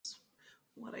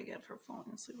what I get for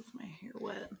falling asleep with my hair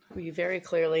wet. We very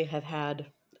clearly have had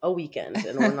a weekend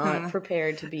and we're not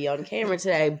prepared to be on camera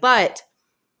today, but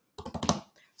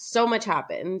so much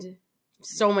happened.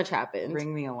 So much happened.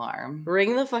 Ring the alarm.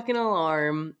 Ring the fucking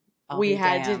alarm. We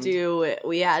had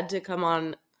to come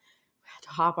on, to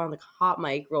hop on the hot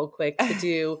mic real quick to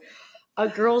do a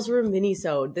Girls Room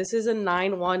Minisode. This is a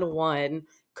 911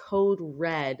 code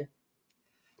red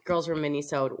Girls Room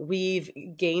Minisode. We've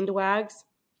gained wags.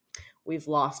 We've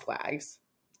lost wags.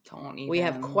 Don't even. We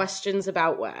have questions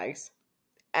about wags.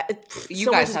 You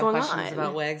guys have questions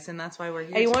about wags, and that's why we're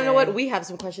here. And you want to know what? We have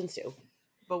some questions too.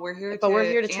 But we're here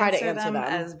to try to answer them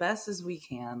as best as we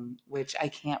can, which I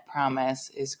can't promise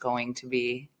is going to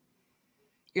be.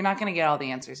 You're not going to get all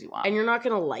the answers you want, and you're not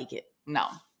going to like it. No,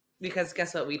 because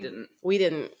guess what? We didn't,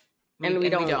 and we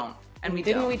don't, and we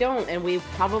don't, and we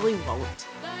probably won't.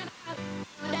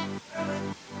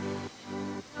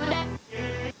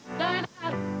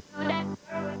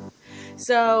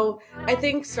 So I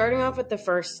think starting off with the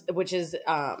first, which is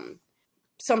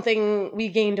something we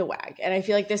gained a wag, and I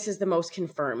feel like this is the most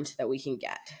confirmed that we can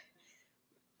get.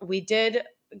 We did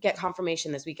get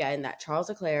confirmation this weekend that Charles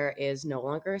Leclerc is no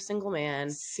longer a single man.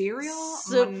 Serial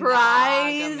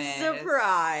surprise!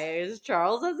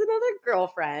 Charles has another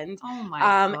girlfriend. Oh my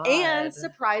god! And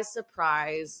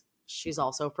surprise, she's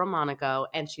also from Monaco,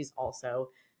 and she's also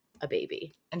a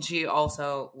baby, and she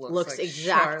also looks like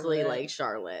exactly Charlotte. like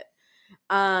Charlotte.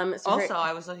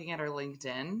 I was looking at her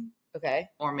LinkedIn. Okay.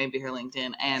 Or maybe her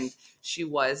LinkedIn. And she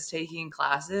was taking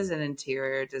classes in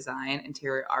interior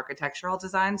architectural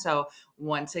design. So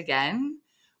once again,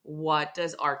 what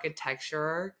does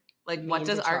architecture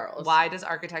why does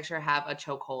architecture have a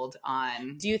chokehold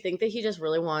on? Do you think that he just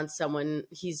really wants someone,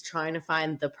 he's trying to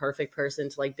find the perfect person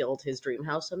to build his dream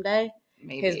house someday?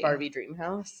 Maybe. His Barbie dream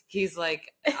house. He's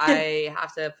like, I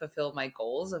have to fulfill my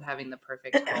goals of having the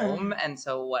perfect home. And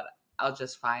so I'll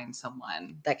just find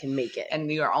someone that can make it.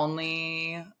 And your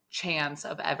only chance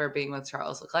of ever being with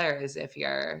Charles Leclerc is if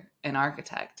you're an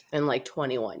architect. And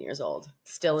 21 years old.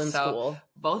 Still in school.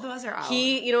 Both of us are out.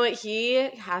 He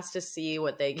has to see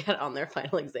what they get on their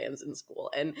final exams in school.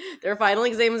 And their final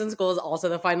exams in school is also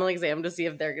the final exam to see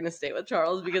if they're going to stay with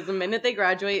Charles. Because the minute they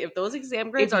graduate, if those exam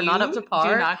grades are not up to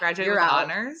par, do not graduate with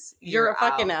honors, you're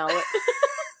fucking out.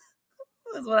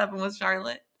 That's what happened with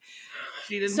Charlotte.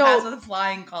 She didn't pass with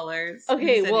flying colors.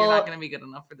 Okay, you're not going to be good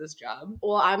enough for this job.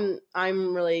 Well,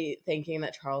 I'm really thinking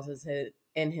that Charles is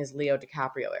in his Leo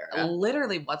DiCaprio era.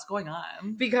 Literally, what's going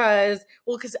on? Because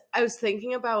I was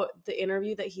thinking about the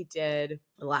interview that he did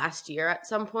last year at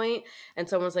some point, and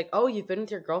someone was like, "Oh, you've been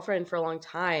with your girlfriend for a long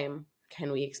time.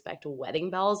 Can we expect wedding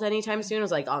bells anytime soon?" It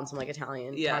was on some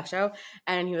Italian talk show,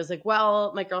 and he was like,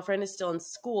 "Well, my girlfriend is still in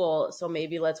school, so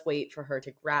maybe let's wait for her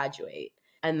to graduate,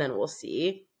 and then we'll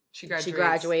see." She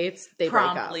graduates. They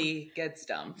promptly break up. Gets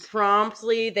dumped.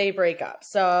 Promptly, they break up.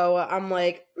 So I'm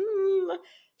like,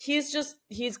 he's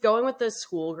going with the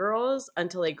schoolgirls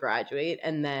until they graduate,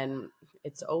 and then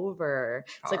it's over.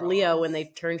 Charles. It's like Leo when they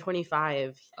turn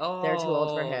 25. They're too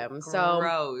old for him. So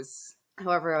gross.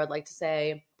 However, I would like to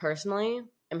say, personally,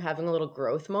 I'm having a little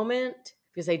growth moment.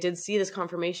 Because I did see this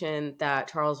confirmation that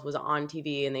Charles was on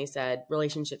TV and they said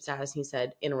relationship status. And he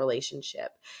said in a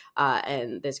relationship.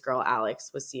 And this girl,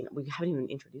 Alex, was seen. We haven't even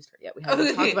introduced her yet. We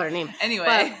haven't talked about her name.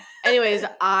 Anyways,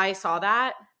 I saw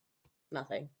that.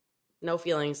 Nothing. No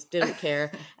feelings. Didn't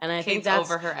care. And I think that's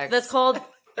over her ex. That's called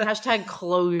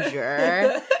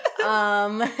 #closure.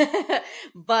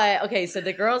 But okay, so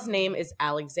the girl's name is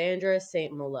Alexandra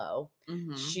St. Malo.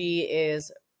 Mm-hmm. She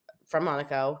is from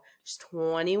Monaco. She's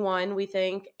 21, we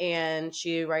think, and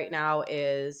she right now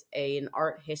is an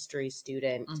art history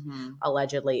student,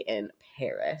 allegedly in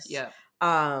Paris. Yeah.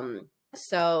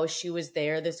 So she was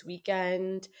there this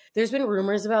weekend. There's been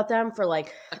rumors about them for a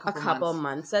couple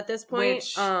months at this point.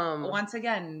 Which, once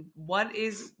again, what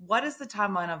is the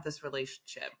timeline of this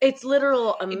relationship? It's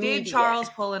literal immediate. Did Charles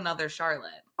pull another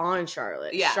Charlotte? On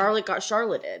Charlotte. Yeah. Charlotte got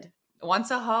Charlotted.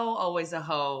 Once a hoe, always a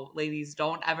hoe. Ladies,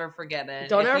 don't ever forget it.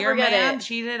 Don't ever forget it. If your man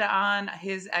cheated on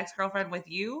his ex-girlfriend with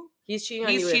you, he's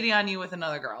cheating on you with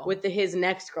another girl. With his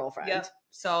next girlfriend. Yep.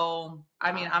 So,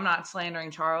 I mean, I'm not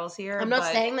slandering Charles here. I'm not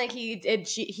saying that he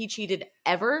cheated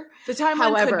ever. The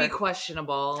timeline could be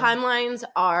questionable. Timelines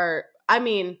are,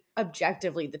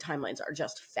 objectively, the timelines are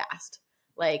just fast.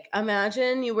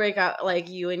 Imagine you break up,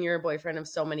 you and your boyfriend of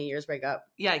so many years break up.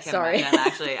 Yeah, I can't imagine,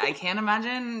 actually. I can't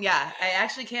imagine. Yeah, I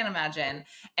actually can't imagine.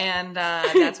 And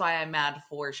that's why I'm mad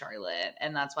for Charlotte.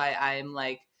 And that's why I'm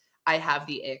I have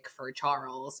the ick for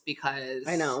Charles because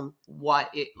I know.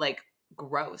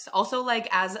 gross. Also, like,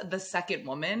 as the second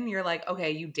woman, you're like,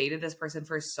 okay, you dated this person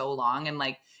for so long and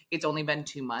like it's only been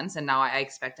 2 months and now I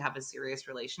expect to have a serious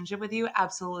relationship with you.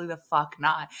 Absolutely the fuck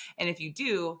not. And if you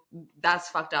do, that's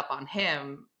fucked up on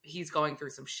him. He's going through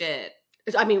some shit.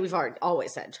 I mean, we've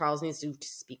always said Charles needs to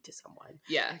speak to someone.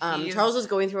 Yeah. Charles is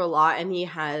going through a lot, and he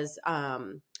has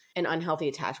an unhealthy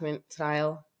attachment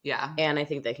style. Yeah. And I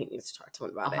think that he needs to talk to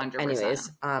someone about 100%. It.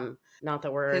 Anyways, not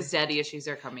that we're... His daddy issues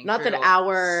are coming not through that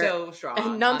our... so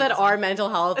strong. Not that our mental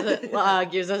health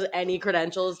gives us any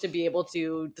credentials to be able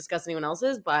to discuss anyone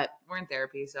else's, but... We're in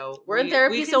therapy, so... We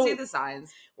can see the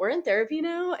signs. We're in therapy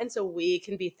now, and so we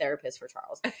can be therapists for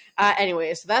Charles.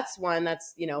 Anyway, so that's one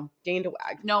that's, gained a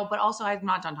wag. No, but also I'm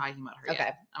not done talking about her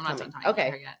yet. I'm not done talking about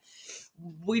her yet.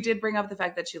 We did bring up the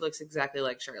fact that she looks exactly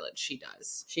like Charlotte. She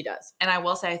does. She does. And I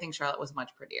will say I think Charlotte was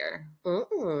much prettier.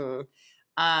 Mm-mm.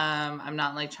 I'm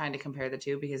not like trying to compare the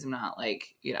two because I'm not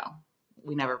like,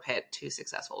 we never pit two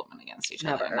successful women against each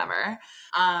other. Never.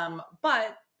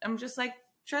 But I'm just like,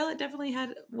 Charlotte definitely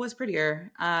was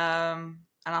prettier. And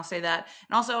I'll say that.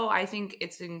 And also, I think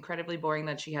it's incredibly boring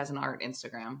that she has an art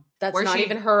Instagram. That's not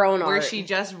even her own art. Where she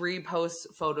just reposts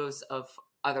photos of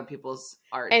other people's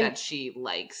art that she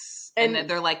likes. And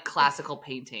they're like classical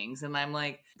paintings. And I'm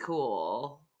like,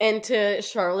 cool. And to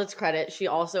Charlotte's credit, she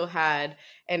also had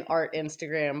an art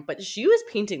Instagram, but she was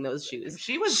painting those shoes.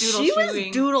 She was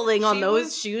doodling on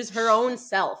those shoes her own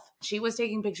self. She was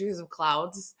taking pictures of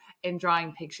clouds and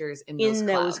drawing pictures in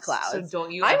those clouds. So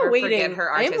don't you ever forget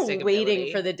her artistic I'm waiting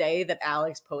ability. For the day that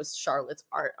Alex posts Charlotte's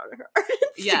art on her Instagram.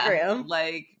 Yeah,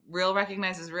 like real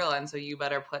recognizes real, and so you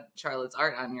better put Charlotte's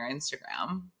art on your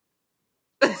Instagram.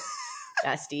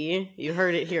 Bestie, you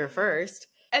heard it here first.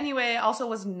 Anyway, also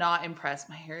was not impressed.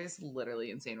 My hair is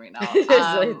literally insane right now.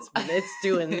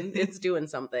 It's doing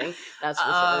something. That's for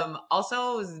sure.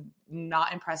 Also was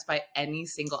not impressed by any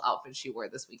single outfit she wore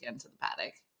this weekend to the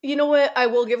paddock. You know what? I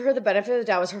will give her the benefit of the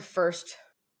doubt. It was her first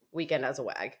weekend as a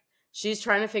wag. She's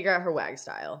trying to figure out her wag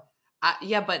style.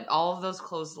 Yeah, but all of those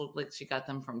clothes look like she got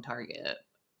them from Target.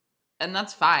 And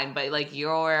that's fine, but like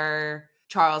you're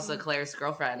Charles Leclerc's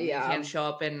girlfriend. Yeah. You can't show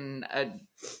up in a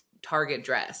Target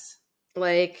dress.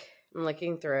 Like, I'm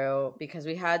looking through because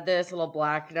we had this little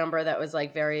black number that was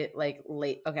like very like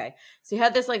late. Okay. So you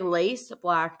had this like lace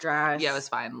black dress. Yeah, it was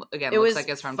fine. Again, it looks like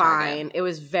it's from Target. It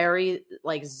was very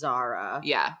like Zara.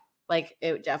 Yeah. Like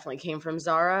it definitely came from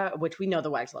Zara, which we know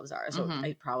the wags love Zara. So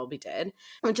it probably did.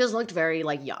 It just looked very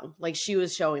like young. Like she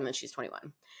was showing that she's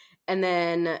 21. And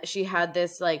then she had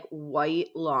this like white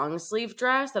long sleeve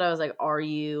dress that I was like, are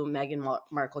you Meghan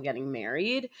Markle getting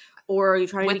married? Or are you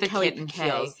trying to be Kelly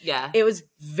Piquet? Yeah. It was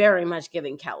very much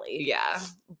giving Kelly. Yeah.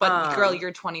 But girl,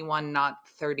 you're 21, not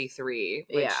 33.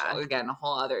 Which, yeah. Again, a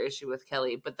whole other issue with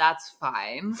Kelly. But that's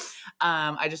fine.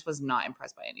 I just was not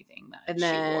impressed by anything that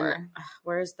she wore.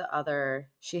 Where's the other?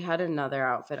 She had another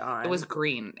outfit on. It was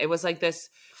green. It was like this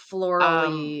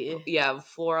floral.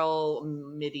 Floral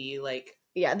midi like.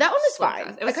 Yeah, that one was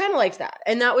fine. I kind of liked that.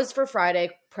 And that was for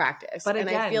Friday practice. But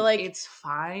again, I feel like it's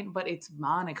fine, but it's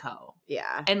Monaco.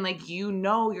 Yeah. And like,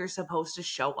 you're supposed to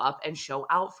show up and show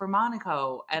out for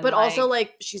Monaco. And but also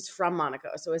like, she's from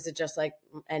Monaco. So is it just like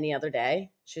any other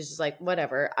day? She's just like,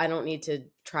 whatever. I don't need to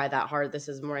try that hard. This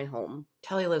is my home.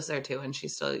 Kelly lives there too. And she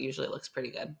still usually looks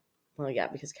pretty good. Well, yeah,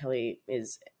 because Kelly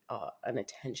is an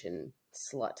attention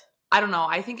slut. I don't know.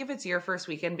 I think if it's your first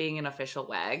weekend being an official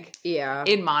wag,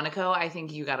 in Monaco, I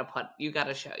think you gotta put your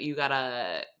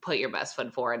best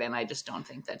foot forward, and I just don't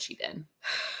think that she did.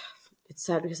 It's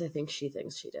sad because I think she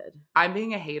thinks she did. I'm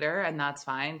being a hater, and that's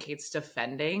fine. Kate's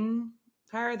defending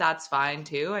her. That's fine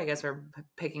too. I guess we're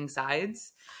picking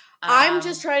sides. I'm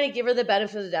just trying to give her the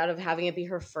benefit of the doubt of having it be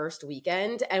her first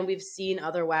weekend. And we've seen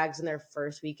other wags in their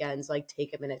first weekends like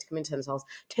take a minute to come into themselves.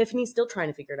 Tiffany's still trying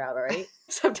to figure it out, all right?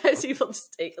 Sometimes people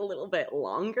just take a little bit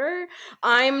longer.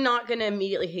 I'm not going to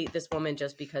immediately hate this woman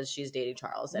just because she's dating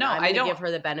Charles. And I'm going to give her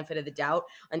the benefit of the doubt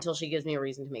until she gives me a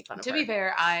reason to make fun of her. To be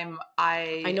fair, I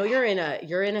know you're in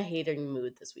a hating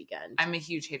mood this weekend. I'm a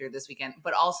huge hater this weekend,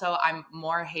 but also I'm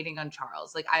more hating on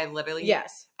Charles. Like I literally,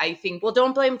 yes, I think. Well,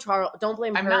 don't blame Charles. Don't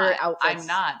blame her outfits. I'm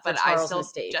not, but I still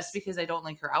mistakes. Just because I don't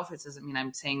like her outfits doesn't mean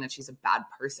I'm saying that she's a bad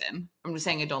person. I'm just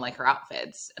saying I don't like her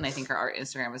outfits, and I think her art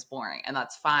Instagram is boring, and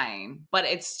that's fine. But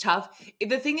it's tough.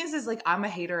 The thing is like I'm a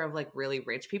hater of like really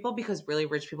rich people because really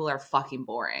rich people are fucking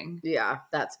boring. Yeah,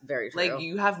 that's very true. Like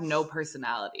you have no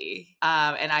personality,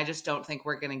 and I just don't think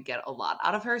we're gonna get a lot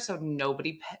out of her. So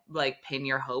nobody pin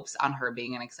your hopes on her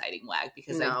being an exciting wag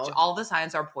because all the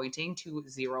signs are pointing to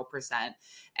 0%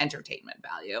 entertainment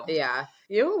value. Yeah,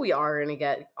 you know we are going to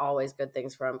get always good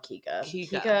things from Kika.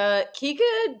 Kika.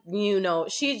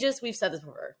 Kika, we've said this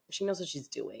before. She knows what she's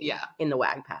doing in the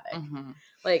wag paddock. Mm-hmm.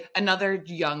 Like, another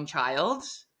young child.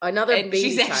 Another and baby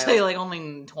she's child. Actually like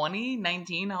only 20,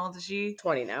 19. How old is she?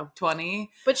 20 now.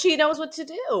 20. But she knows what to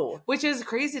do. Which is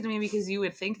crazy to me because you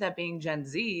would think that being Gen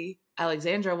Z,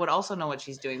 Alexandra would also know what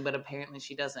she's doing, but apparently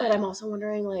she doesn't. But I'm also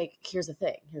wondering, like, here's the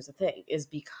thing, is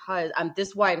because this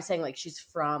is why I'm saying, like, she's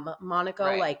from Monaco,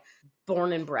 Right. like,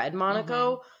 born and bred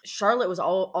Monaco. Mm-hmm. Charlotte was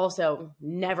also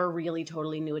never really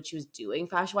totally knew what she was doing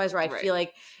fashion-wise, where I Right. feel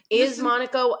like, is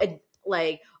Monaco,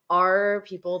 are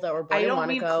people that were born in Monaco. I don't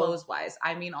mean clothes-wise.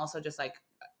 I mean also just, like,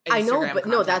 Instagram I know, but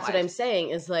no, that's content-wise. what I'm saying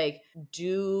is, like,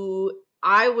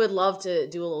 I would love to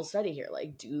do a little study here.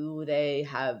 Like, do they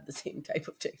have the same type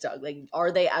of TikTok? Like,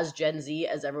 are they as Gen Z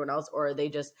as everyone else, or are they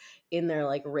just in their,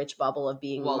 like, rich bubble of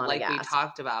being Monegasque? Like we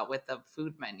talked about with the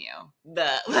food menu.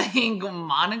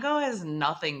 Monaco has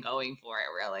nothing going for it,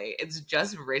 really. It's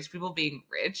just rich people being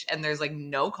rich, and there's, like,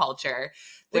 no culture.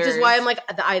 Which is why I'm like,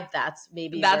 that's where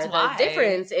why. the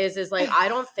difference is, like, I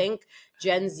don't think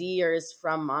Gen Zers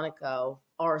from Monaco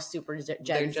are super Gen Z.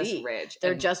 They're just rich.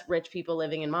 They're just rich people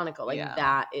living in Monaco. Like,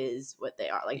 that is what they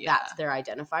are. Like, that's their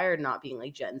identifier, not being,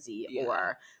 like, Gen Z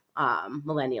or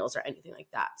millennials or anything like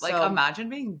that. Like, imagine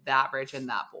being that rich and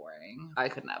that boring. I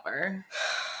could never.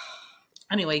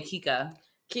 Anyway,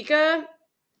 Kika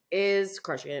is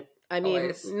crushing it. I mean,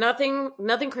 always.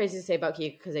 Nothing crazy to say about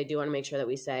Kika, because I do want to make sure that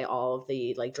we say all of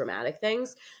the, like, dramatic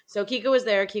things. So Kika was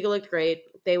there. Kika looked great.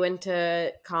 They went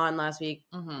to Cannes last week.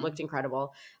 Mm-hmm. Looked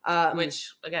incredible.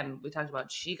 Which, again, we talked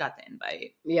about. She got the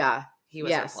invite. Yeah. He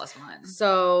was a +1.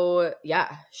 So,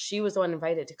 yeah, she was the one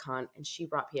invited to Cannes, and she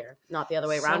brought Pierre, not the other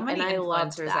way around. So many and I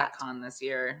loved influencers that. at Cannes this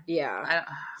year. Yeah.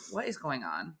 What is going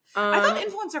on? I thought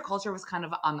influencer culture was kind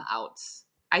of on the outs.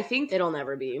 I think it'll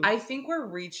never be. I think we're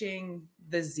reaching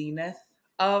the zenith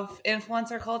of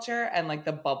influencer culture, and, like,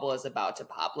 the bubble is about to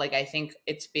pop. Like, I think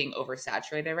it's being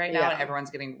oversaturated right now, and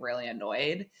everyone's getting really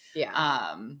annoyed.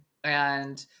 Yeah.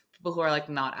 And people who are, like,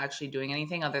 not actually doing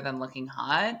anything other than looking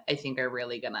hot, I think are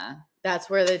really gonna.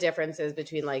 That's where the difference is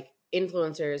between, like,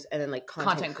 influencers and then, like,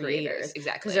 content creators.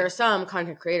 Exactly. Because there are some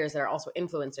content creators that are also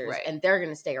influencers, and they're going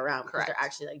to stay around because they're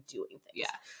actually, like, doing things. Yeah.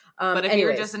 But if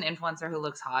you're just an influencer who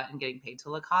looks hot and getting paid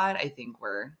to look hot, I think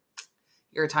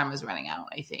your time is running out,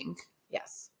 I think.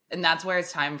 Yes. And that's where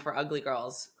it's time for ugly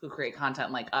girls who create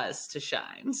content like us to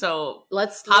shine. So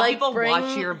let's people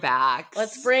watch your backs.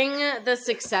 Let's bring the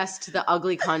success to the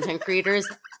ugly content creators,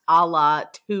 a la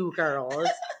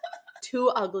two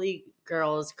ugly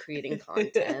girls creating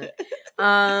content.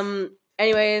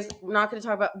 Anyways, we're not going to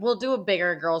talk about. We'll do a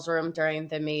bigger girls' room during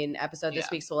the main episode this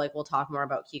week. So, like, we'll talk more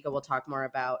about Kika. We'll talk more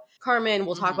about Carmen.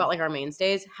 We'll talk about, like, our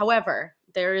mainstays. However,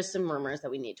 there is some rumors that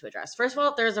we need to address. First of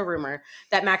all, there's a rumor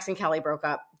that Max and Kelly broke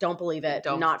up. Don't believe it.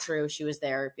 Not true. She was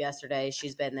there yesterday.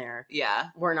 She's been there. Yeah.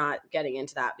 We're not getting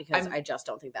into that because I just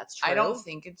don't think that's true. I don't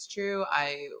think it's true.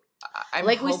 I'm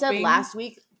like we said last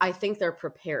week, I think they're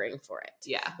preparing for it.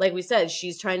 Yeah. Like we said,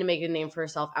 she's trying to make a name for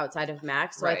herself outside of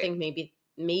Max. So I think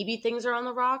maybe things are on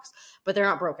the rocks, but they're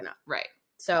not broken up. Right.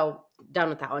 So done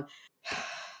with that one.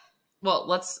 Well,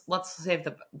 let's save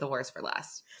the worst for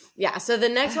last. Yeah. So the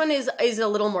next one is a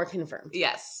little more confirmed.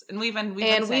 Yes, and we've been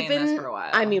saying this for a while.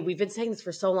 I mean, we've been saying this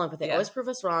for so long, but they always prove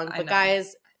us wrong. But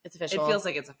guys, it's official. It feels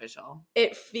like it's official.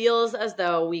 It feels as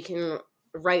though we can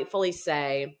rightfully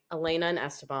say Elena and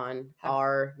Esteban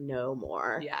are no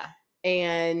more. Yeah.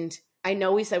 And I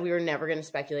know we said we were never going to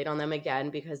speculate on them again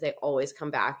because they always come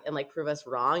back and, like, prove us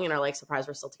wrong and are like, surprised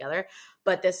we're still together.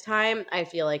 But this time I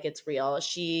feel like it's real.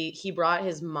 He brought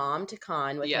his mom to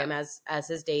Cannes with him as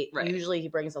his date. Right. Usually he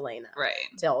brings Elena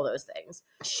to all those things.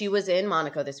 She was in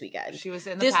Monaco this weekend. She was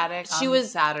in the paddock on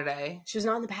Saturday. She was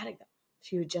not in the paddock though.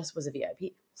 She just was a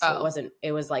VIP. So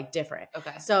it was like different.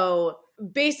 Okay. So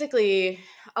basically,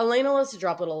 Elena loves to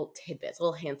drop little tidbits,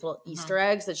 little handful of Easter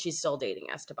eggs that she's still dating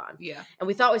Esteban. Yeah. And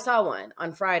we thought we saw one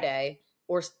on Friday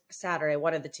or Saturday,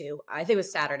 one of the two. I think it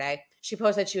was Saturday. She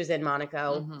posted she was in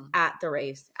Monaco at the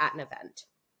race at an event.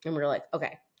 And we were like,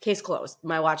 okay, case closed.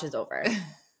 My watch is over.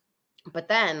 But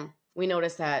then we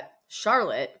noticed that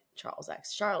Charlotte, Charles'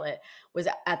 ex Charlotte, was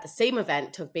at the same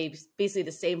event, took basically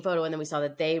the same photo, and then we saw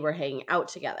that they were hanging out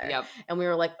together. Yep. And we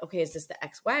were like, okay, is this the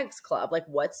ex-Wags Club? Like,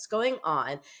 what's going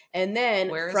on? And then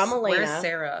from Elena. Where's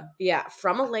Sarah? Yeah,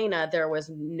 from Elena, there was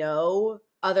no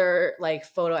other, like,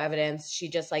 photo evidence. She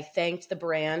just, like, thanked the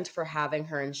brand for having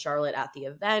her and Charlotte at the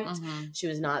event. She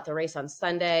was not at the race on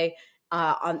Sunday.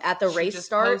 at the race just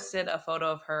start. Posted a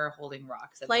photo of her holding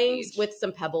rocks at playing the beach. with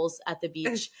some pebbles at the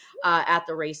beach at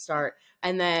the race start.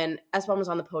 And then Esteban was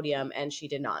on the podium and she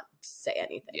did not say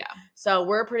anything. Yeah. So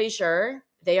we're pretty sure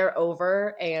they are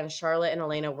over, and Charlotte and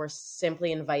Elena were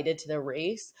simply invited to the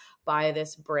race by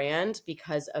this brand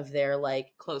because of their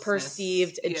like Closeness.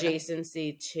 Perceived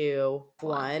adjacency to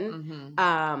one.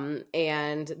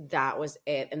 And that was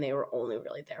it. And they were only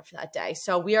really there for that day.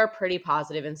 So we are pretty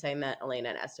positive in saying that Elena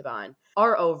and Esteban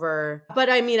are over. But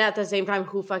I mean, at the same time,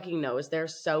 who fucking knows? They're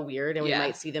so weird, and we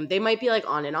might see them. They might be like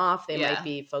on and off. They might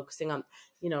be focusing on,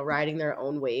 riding their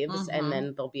own waves, and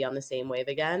then they'll be on the same wave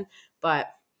again. But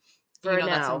for now,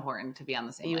 that's important to be on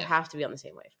the same wave. You have to be on the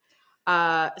same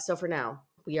wave. So for now,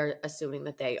 we are assuming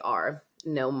that they are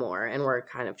no more, and we're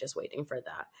kind of just waiting for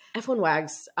that F1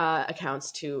 Wags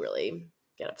accounts to really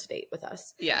get up to date with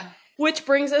us. Yeah. Which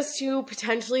brings us to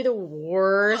potentially the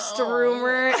worst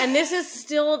rumor. And this is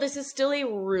still a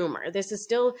rumor. This is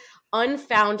still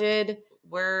unfounded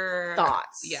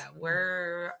thoughts. Yeah,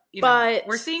 we're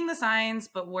seeing the signs,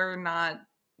 but we're not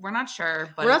sure.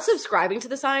 But we're not subscribing to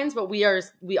the signs, but we are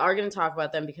going to talk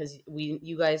about them because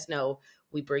you guys know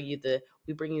we bring you the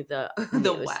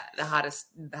the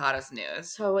hottest news.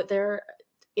 So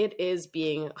it is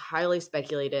being highly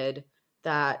speculated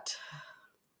that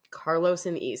Carlos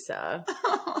and Issa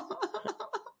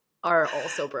are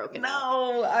also broken.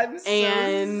 No, I'm so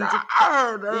sad.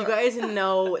 You guys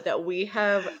know that we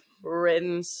have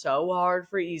ridden so hard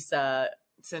for Issa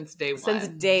since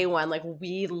day one. Like,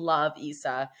 we love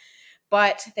Issa,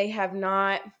 but they have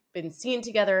not been seen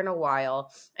together in a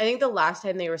while. I think the last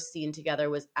time they were seen together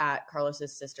was at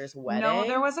Carlos's sister's wedding. No,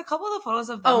 there was a couple of photos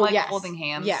of them holding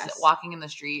hands, walking in the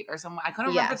street or something. I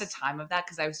couldn't remember the time of that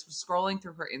because I was scrolling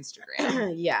through her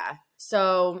Instagram. Yeah.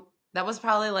 So that was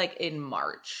probably like in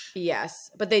March.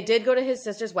 Yes. But they did go to his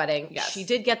sister's wedding. Yes. She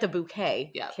did get the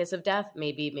bouquet. Yeah. Kiss of death.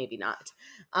 Maybe not.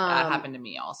 That happened to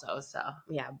me also. So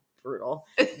yeah, brutal.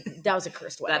 That was a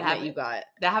cursed wedding that you got.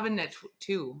 That happened to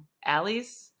two,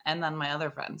 Allie's and then my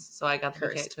other friends. So I got the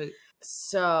bouquet too.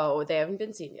 So they haven't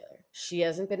been seen together. She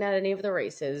hasn't been at any of the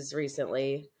races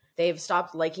recently. They've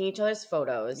stopped liking each other's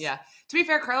photos. Yeah. To be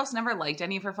fair, Carlos never liked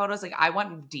any of her photos. Like, I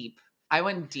went deep.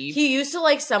 He used to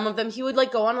like some of them. He would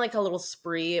like go on like a little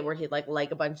spree where he'd like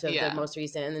a bunch of the most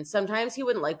recent. And then sometimes he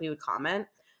wouldn't like, we would comment.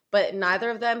 But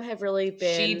neither of them have really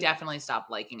been. She definitely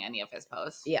stopped liking any of his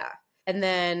posts. Yeah. And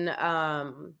then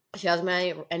she hasn't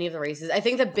been at any of the races. I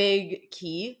think the big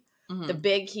key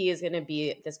is going to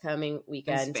be this coming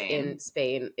weekend in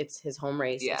Spain. It's his home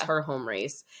race. Yeah. It's her home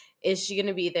race. Is she going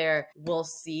to be there? We'll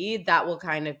see. That will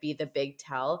kind of be the big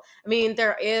tell. I mean,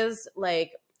 there is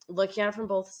like, looking at it from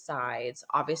both sides,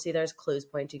 obviously there's clues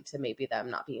pointing to maybe them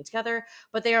not being together,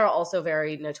 but they are also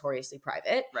very notoriously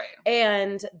private. Right.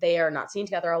 And they are not seen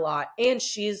together a lot. And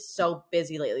she's so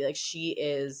busy lately. Like, she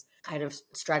is kind of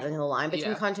straddling the line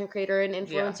between content creator and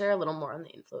influencer, a little more on the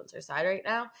influencer side right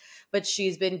now. But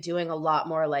she's been doing a lot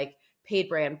more like paid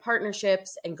brand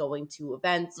partnerships and going to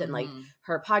events, and like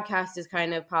her podcast is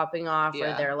kind of popping off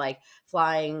where they're like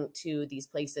flying to these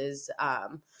places.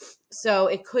 So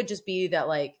it could just be that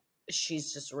like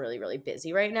she's just really, really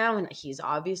busy right now, and he's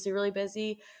obviously really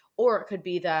busy. Or it could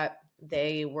be that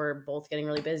they were both getting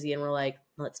really busy and we're like,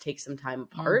 let's take some time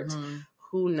apart.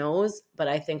 Who knows? But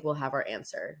I think we'll have our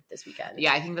answer this weekend.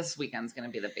 Yeah, I think this weekend's going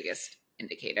to be the biggest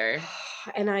indicator.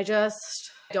 And I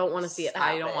just don't want to see it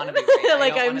happen. I don't want to be right.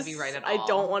 Like, I don't want to be right at all. I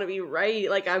don't want to be right.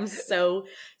 Like, I'm so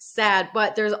sad.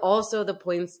 But there's also the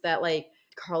points that like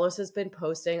Carlos has been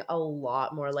posting a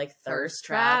lot more like thirst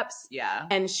traps. Yeah.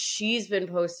 And she's been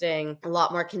posting a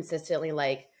lot more consistently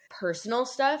like personal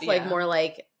stuff, like more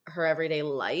like her everyday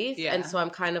life. Yeah. And so I'm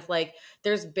kind of like,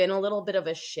 there's been a little bit of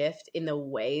a shift in the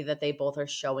way that they both are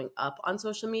showing up on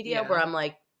social media where I'm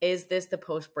like, is this the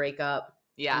post breakup?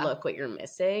 Yeah. Look what you're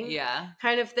missing. Yeah.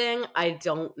 Kind of thing. I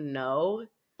don't know.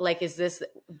 Like, is this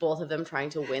both of them trying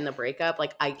to win the breakup?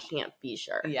 Like, I can't be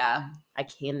sure. Yeah. I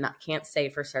can't say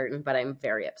for certain, but I'm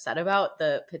very upset about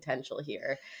the potential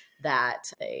here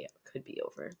that they could be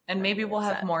over. And maybe we'll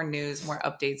have more news, more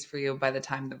updates for you by the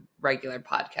time the regular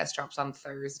podcast drops on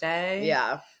Thursday.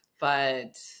 Yeah.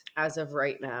 But as of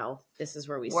right now, this is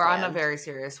where we're on a very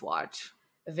serious watch.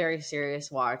 A very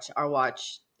serious watch. Our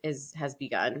watch has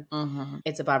begun.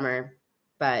 It's a bummer,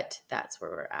 but that's where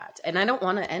we're at. And I don't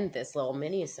want to end this little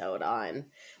mini-sode on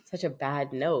such a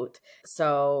bad note.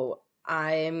 So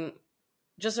I'm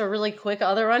just a really quick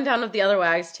other rundown of the other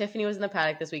wags. Tiffany was in the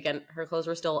paddock this weekend. Her clothes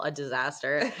were still a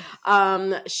disaster.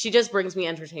 She just brings me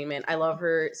entertainment. I love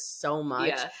her so much.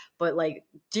 Yeah. But like,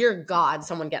 dear God,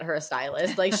 someone get her a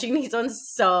stylist. Like, she needs one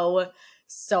so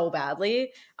so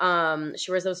badly.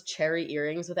 She wears those cherry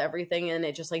earrings with everything, and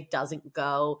it just like doesn't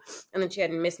go. And then she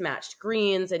had mismatched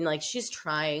greens, and like she's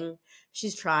trying,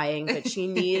 but she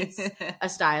needs a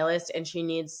stylist, and she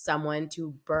needs someone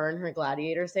to burn her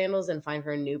gladiator sandals and find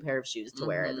her a new pair of shoes to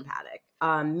wear in the paddock.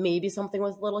 Maybe something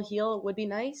with a little heel would be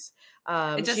nice.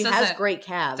 She has great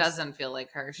calves. Doesn't feel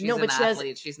like her. She's an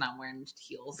athlete. She's not wearing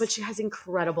heels. But she has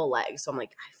incredible legs. So I'm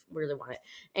like, I really want it.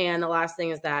 And the last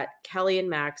thing is that Kelly and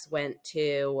Max went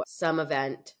to some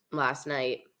event last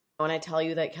night. When I tell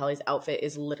you that Kelly's outfit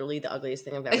is literally the ugliest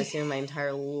thing I've ever seen in my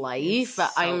entire life, so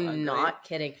I'm ugly. not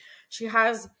kidding. She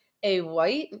has a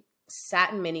white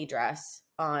satin mini dress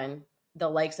on, the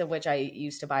likes of which I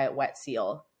used to buy at Wet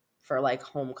Seal for like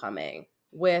homecoming,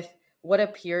 with what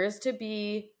appears to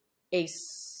be a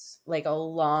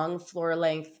long floor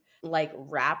length like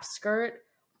wrap skirt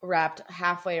wrapped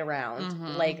halfway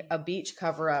around, like a beach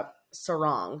cover up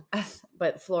sarong,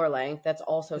 but floor length. That's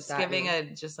also satin.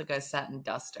 Giving just like a satin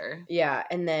duster. Yeah,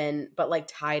 and then but like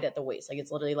tied at the waist, like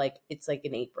it's literally like it's like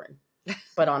an apron,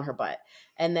 but on her butt,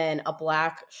 and then a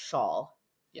black shawl.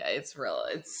 Yeah, it's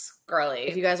girly.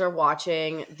 If you guys are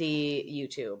watching the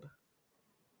YouTube,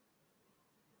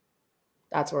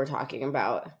 that's what we're talking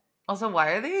about. Also, why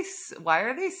are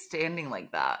they standing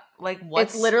like that? Like,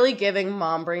 what's... It's literally giving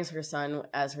mom brings her son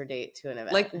as her date to an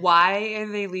event. Like, why are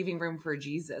they leaving room for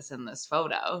Jesus in this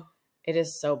photo? It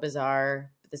is so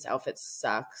bizarre. This outfit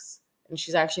sucks. And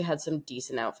she's actually had some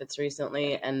decent outfits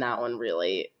recently, and that one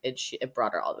really, it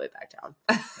brought her all the way back down.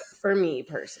 For me,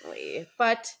 personally.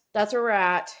 But that's where we're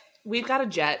at. We've got a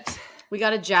jet. We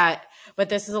got a jet. But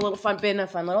this is been a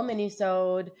fun little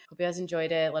mini-sode. Hope you guys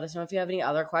enjoyed it. Let us know if you have any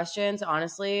other questions.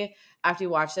 Honestly, after you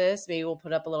watch this, maybe we'll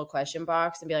put up a little question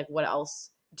box and be like, what else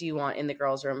do you want in the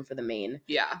girls' room for the main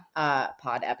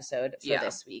pod episode for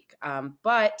this week?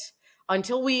 But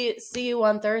until we see you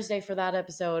on Thursday for that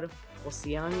episode, we'll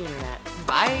see you on the internet.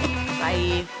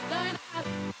 Bye.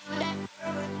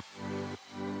 Bye.